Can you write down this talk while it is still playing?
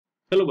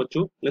Hello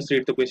बच्चों, let's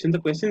read the question. The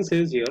question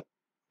says here,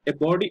 a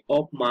body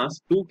of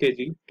mass 2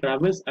 kg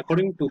travels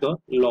according to the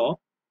law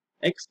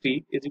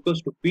xt is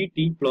equals to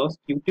pt plus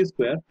qt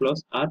square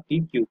plus rt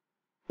cube,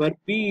 where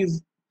p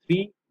is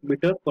 3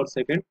 meter per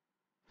second,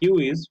 q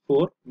is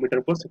 4 meter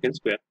per second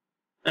square,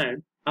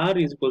 and r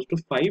is equals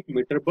to 5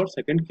 meter per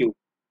second cube.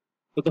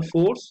 So the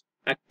force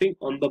acting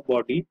on the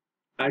body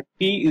at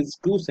t is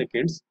 2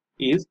 seconds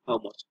is how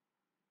much?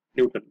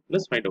 Newton.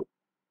 Let's find out.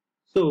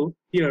 So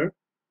here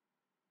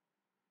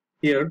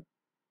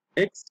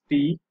xt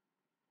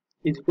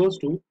is equals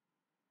to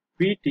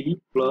pt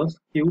plus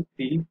qt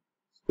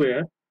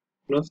square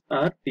plus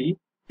rt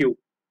cube,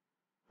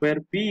 where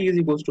p is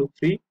equals to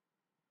 3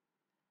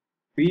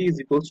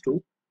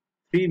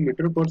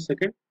 meter per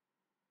second,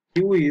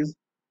 q is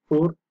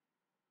 4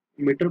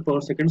 meter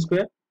per second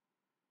square,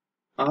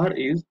 r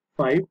is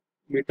 5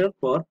 meter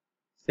per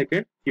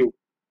second cube,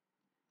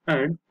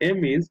 and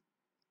m is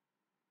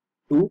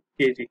 2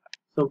 kg.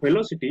 So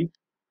velocity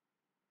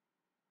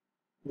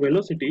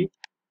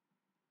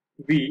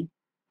v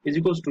is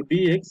equals to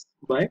dx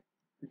by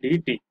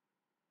dt.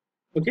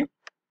 Okay,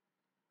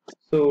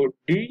 so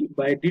d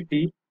by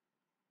dt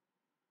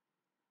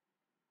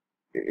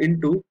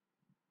into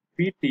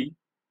pt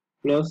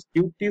plus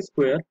qt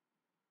square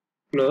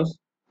plus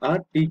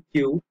rt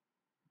cube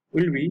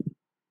will be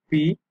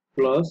p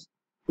plus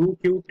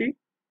 2qt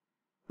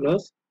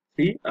plus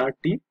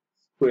 3rt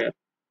square.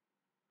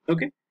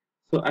 Okay,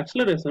 so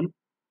acceleration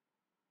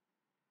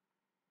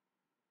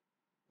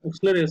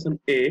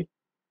a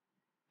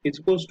is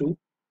equals to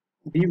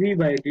dv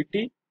by dt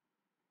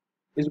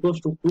is equals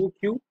to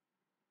 2q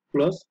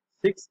plus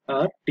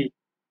 6rt.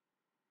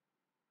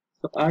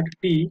 So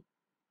rt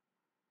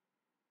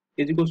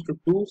is equals to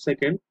 2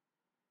 second.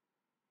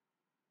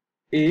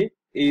 A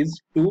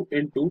is 2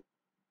 into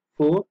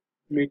 4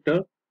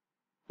 meter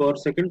per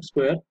second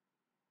square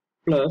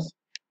plus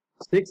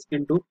 6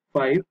 into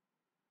 5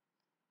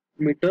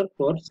 meter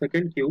per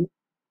second cube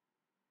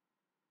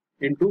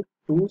into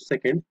 2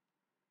 second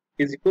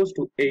is equals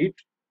to 8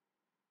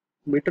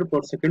 meter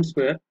per second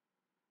square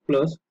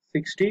plus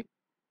 60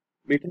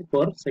 meter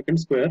per second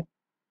square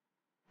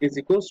is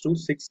equals to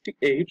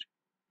 68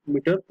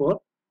 meter per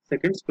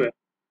second square.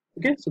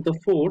 Okay, so the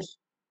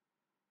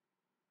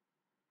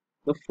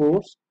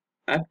force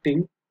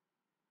acting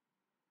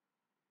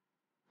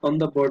on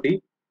the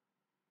body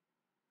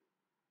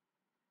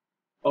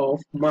of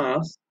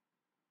mass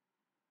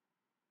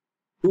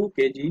 2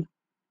 kg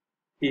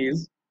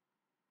is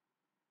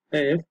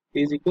F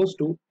is equals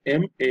to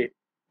ma,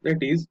 that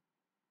is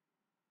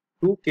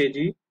 2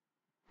 kg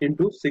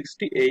into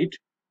 68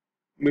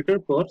 meter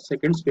per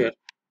second square,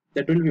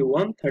 that will be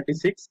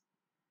 136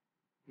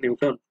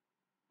 Newton.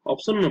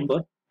 Option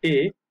number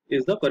A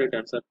is the correct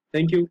answer.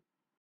 Thank you.